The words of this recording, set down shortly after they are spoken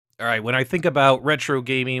All right, when I think about retro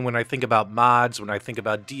gaming, when I think about mods, when I think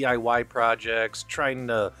about DIY projects, trying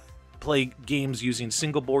to play games using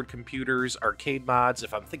single board computers, arcade mods,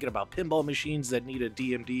 if I'm thinking about pinball machines that need a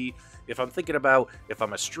DMD, if I'm thinking about if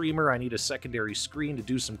I'm a streamer, I need a secondary screen to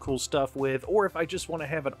do some cool stuff with, or if I just want to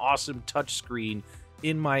have an awesome touch screen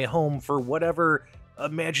in my home for whatever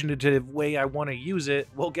imaginative way I want to use it,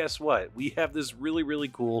 well, guess what? We have this really, really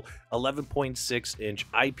cool 11.6-inch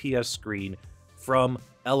IPS screen from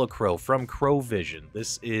Elecrow, from CrowVision.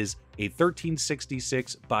 This is a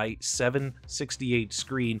 1366 by 768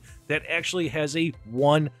 screen that actually has a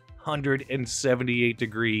 178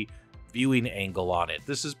 degree viewing angle on it.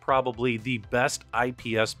 This is probably the best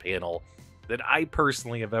IPS panel that I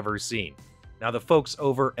personally have ever seen. Now, the folks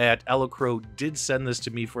over at Elecrow did send this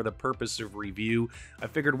to me for the purpose of review. I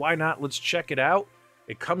figured, why not? Let's check it out.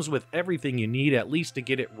 It comes with everything you need, at least to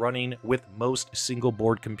get it running with most single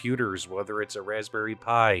board computers, whether it's a Raspberry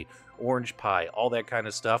Pi, Orange Pi, all that kind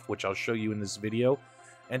of stuff, which I'll show you in this video.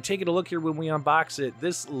 And taking a look here when we unbox it,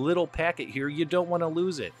 this little packet here, you don't want to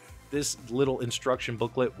lose it. This little instruction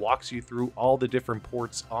booklet walks you through all the different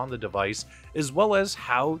ports on the device, as well as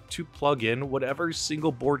how to plug in whatever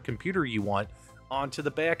single board computer you want onto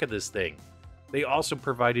the back of this thing. They also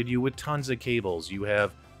provided you with tons of cables. You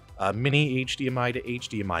have mini HDMI to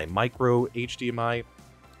HDMI, micro HDMI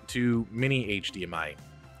to mini HDMI.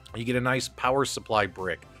 You get a nice power supply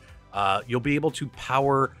brick. You'll be able to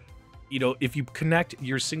power, if you connect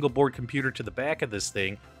your single board computer to the back of this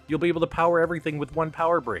thing, you'll be able to power everything with one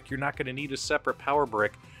power brick. You're not going to need a separate power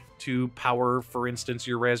brick to power, for instance,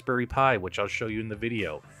 your Raspberry Pi, which I'll show you in the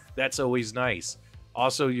video. That's always nice.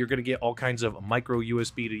 Also, you're going to get all kinds of micro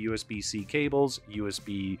USB to USB-C cables,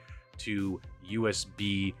 USB to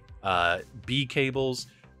USB B cables.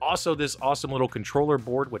 Also, this awesome little controller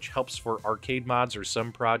board, which helps for arcade mods or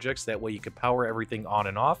some projects. That way you can power everything on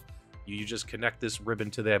and off. You just connect this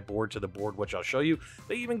ribbon to that board, which I'll show you.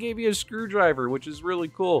 They even gave you a screwdriver, which is really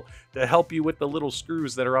cool, to help you with the little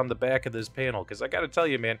screws that are on the back of this panel. Because I got to tell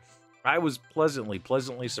you, man, I was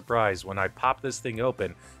pleasantly surprised when I popped this thing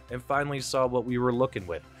open and finally saw what we were looking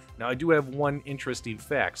with. Now, I do have one interesting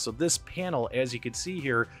fact. So this panel, as you can see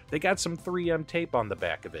here, they got some 3M tape on the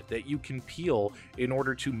back of it that you can peel in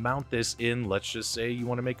order to mount this in, let's just say you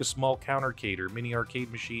want to make a small countercade or mini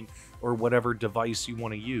arcade machine or whatever device you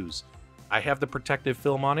want to use. I have the protective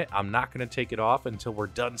film on it. I'm not going to take it off until we're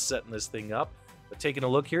done setting this thing up. But taking a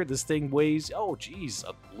look here, this thing weighs, oh geez,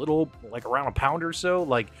 a little, like around a pound or so.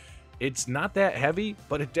 Like, it's not that heavy,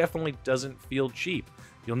 but it definitely doesn't feel cheap.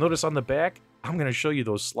 You'll notice on the back, I'm going to show you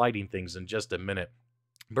those sliding things in just a minute.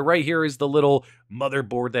 But right here is the little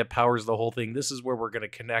motherboard that powers the whole thing. This is where we're going to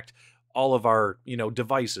connect all of our,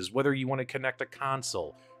 devices, whether you want to connect a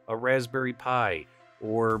console, a Raspberry Pi,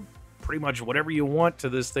 or pretty much whatever you want to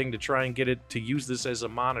this thing to try and get it to use this as a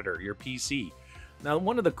monitor, your PC. Now,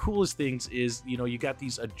 one of the coolest things is, you got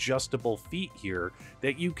these adjustable feet here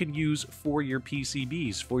that you can use for your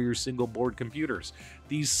PCBs, for your single board computers.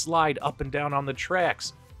 These slide up and down on the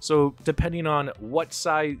tracks. So depending on what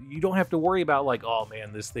size, you don't have to worry about like, oh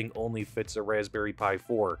man, this thing only fits a Raspberry Pi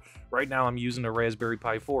 4. Right now I'm using a Raspberry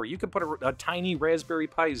Pi 4. You can put a tiny Raspberry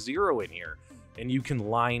Pi 0 in here and you can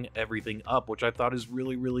line everything up, which I thought is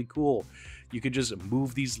really, really cool. You could just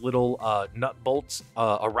move these little nut bolts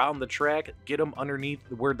around the track, get them underneath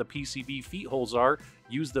where the PCB feet holes are,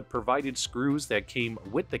 use the provided screws that came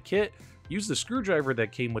with the kit, use the screwdriver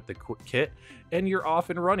that came with the kit, and you're off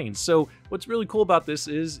and running. So what's really cool about this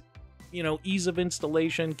is, ease of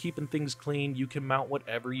installation, keeping things clean. You can mount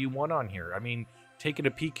whatever you want on here. I mean, taking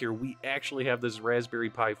a peek here, we actually have this Raspberry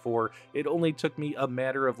Pi 4. It only took me a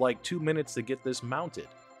matter of like 2 minutes to get this mounted.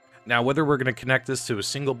 Now, whether we're going to connect this to a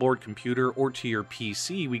single board computer or to your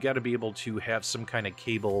PC, we got to be able to have some kind of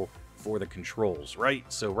cable for the controls, right?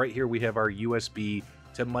 So right here we have our USB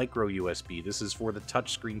to micro USB. This is for the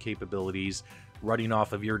touchscreen capabilities running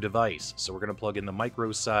off of your device. So we're going to plug in the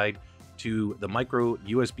micro side to the micro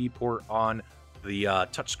USB port on the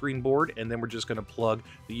touchscreen board, and then we're just going to plug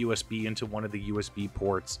the USB into one of the USB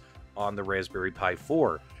ports on the Raspberry Pi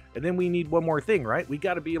 4. And then we need one more thing, right? We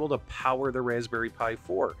got to be able to power the Raspberry Pi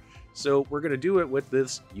 4. So we're going to do it with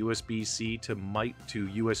this USB-C to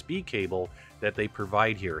USB cable that they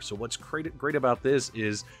provide here. So what's great about this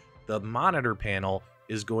is the monitor panel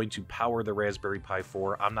is going to power the Raspberry Pi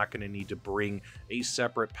 4. I'm not going to need to bring a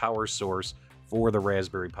separate power source for the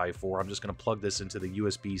Raspberry Pi 4. I'm just going to plug this into the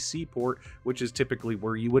USB-C port, which is typically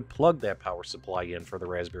where you would plug that power supply in for the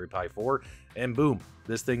Raspberry Pi 4, and boom,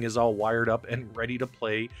 this thing is all wired up and ready to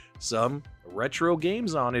play some retro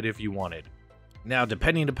games on it if you wanted. Now,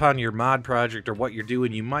 depending upon your mod project or what you're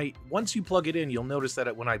doing, you might, once you plug it in, you'll notice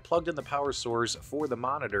that when I plugged in the power source for the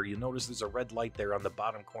monitor, you'll notice there's a red light there on the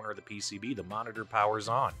bottom corner of the PCB. The monitor powers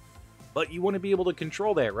on. But you want to be able to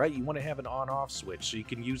control that, right? You want to have an on-off switch, so you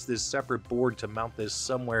can use this separate board to mount this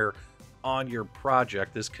somewhere on your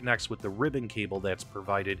project. This connects with the ribbon cable that's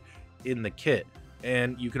provided in the kit.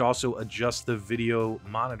 And you could also adjust the video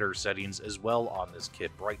monitor settings as well on this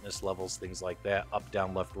kit. Brightness levels, things like that, up,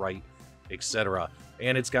 down, left, right, etc.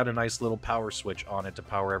 And it's got a nice little power switch on it to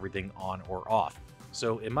power everything on or off.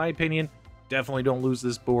 So in my opinion, definitely don't lose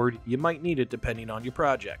this board. You might need it depending on your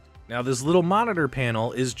project. Now this little monitor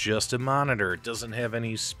panel is just a monitor. It doesn't have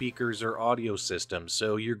any speakers or audio system.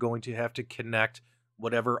 So you're going to have to connect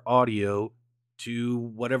whatever audio to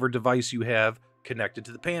whatever device you have connected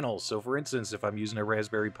to the panel. So for instance, if I'm using a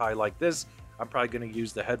Raspberry Pi like this, I'm probably going to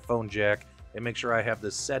use the headphone jack and make sure I have the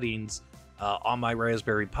settings on my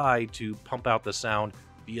Raspberry Pi to pump out the sound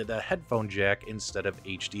via the headphone jack instead of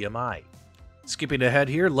HDMI. Skipping ahead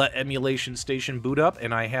here, let Emulation Station boot up,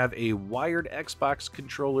 and I have a wired Xbox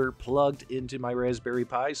controller plugged into my Raspberry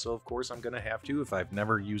Pi, so of course I'm going to have to, if I've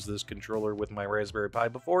never used this controller with my Raspberry Pi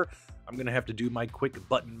before, I'm going to have to do my quick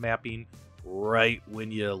button mapping right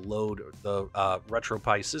when you load the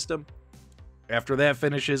RetroPie system. After that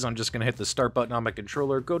finishes, I'm just going to hit the start button on my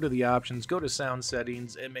controller, go to the options, go to sound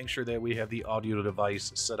settings, and make sure that we have the audio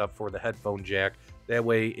device set up for the headphone jack. That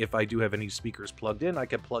way, if I do have any speakers plugged in, I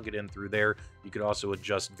can plug it in through there. You could also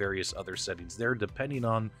adjust various other settings there, depending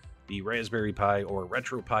on the Raspberry Pi or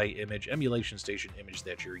RetroPie image, Emulation Station image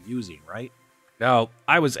that you're using, right? Now,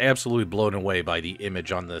 I was absolutely blown away by the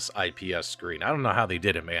image on this IPS screen. I don't know how they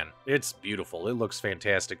did it, man. It's beautiful. It looks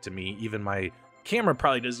fantastic to me. Even my camera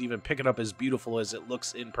probably doesn't even pick it up as beautiful as it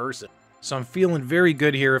looks in person. So I'm feeling very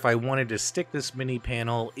good here if I wanted to stick this mini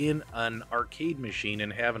panel in an arcade machine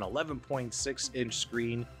and have an 11.6-inch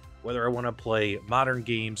screen, whether I want to play modern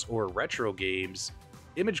games or retro games.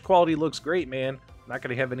 Image quality looks great, man. Not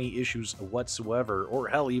going to have any issues whatsoever. Or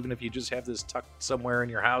hell, even if you just have this tucked somewhere in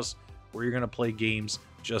your house where you're going to play games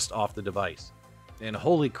just off the device. And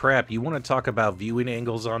holy crap, you want to talk about viewing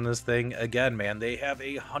angles on this thing? Again, man, they have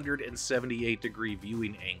a 178-degree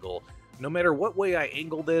viewing angle. No matter what way I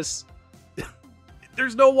angle this,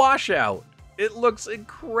 there's no washout. It looks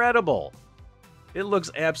incredible. It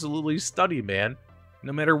looks absolutely stunning, man.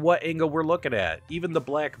 No matter what angle we're looking at. Even the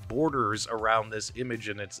black borders around this image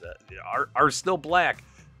and it's are still black.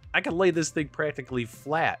 I can lay this thing practically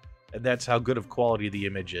flat, and that's how good of quality the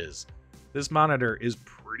image is. This monitor is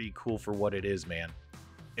pretty cool for what it is, man.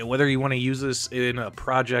 And whether you want to use this in a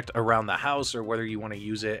project around the house or whether you want to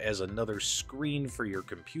use it as another screen for your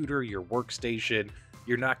computer, your workstation,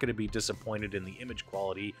 you're not going to be disappointed in the image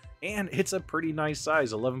quality. And it's a pretty nice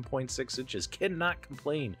size, 11.6 inches. Cannot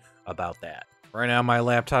complain about that. Right now, my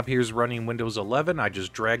laptop here is running Windows 11. I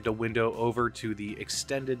just dragged a window over to the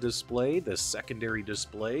extended display, the secondary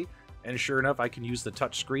display. And sure enough, I can use the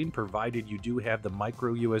touch screen provided you do have the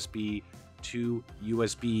micro USB to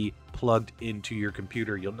USB plugged into your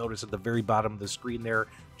computer. You'll notice at the very bottom of the screen there,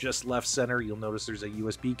 just left center, you'll notice there's a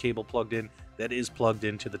USB cable plugged in that is plugged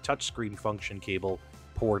into the touchscreen function cable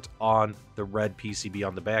port on the red PCB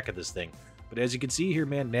on the back of this thing. But as you can see here,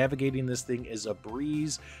 man, navigating this thing is a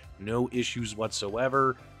breeze. No issues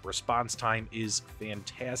whatsoever. Response time is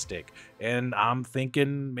fantastic. And I'm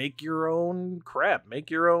thinking make your own crap. Make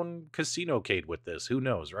your own casino-cade with this. Who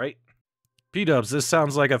knows, right? PDubs, this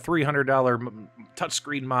sounds like a $300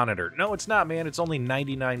 touchscreen monitor. No, it's not, man. It's only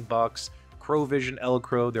 99 bucks. CrowVision,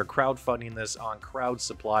 Elecrow, they're crowdfunding this on Crowd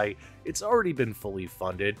Supply. It's already been fully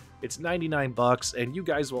funded. It's 99 bucks, and you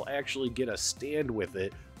guys will actually get a stand with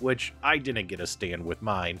it, which I didn't get a stand with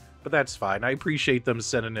mine, but that's fine. I appreciate them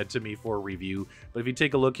sending it to me for a review. But if you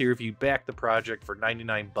take a look here, if you back the project for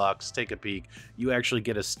 99 bucks, take a peek, you actually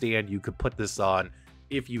get a stand you could put this on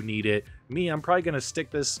if you need it. Me, I'm probably going to stick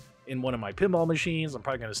this in one of my pinball machines. I'm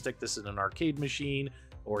probably going to stick this in an arcade machine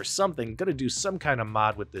or something. Gonna do some kind of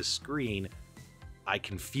mod with this screen. I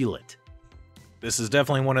can feel it. This is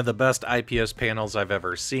definitely one of the best IPS panels I've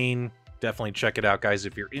ever seen. Definitely check it out, guys,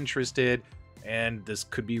 if you're interested. And this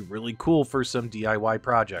could be really cool for some DIY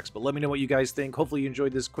projects. But let me know what you guys think. Hopefully you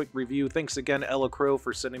enjoyed this quick review. Thanks again, Elecrow,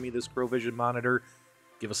 for sending me this CrowVision monitor.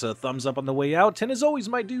 Give us a thumbs up on the way out. And as always,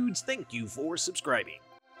 my dudes, thank you for subscribing.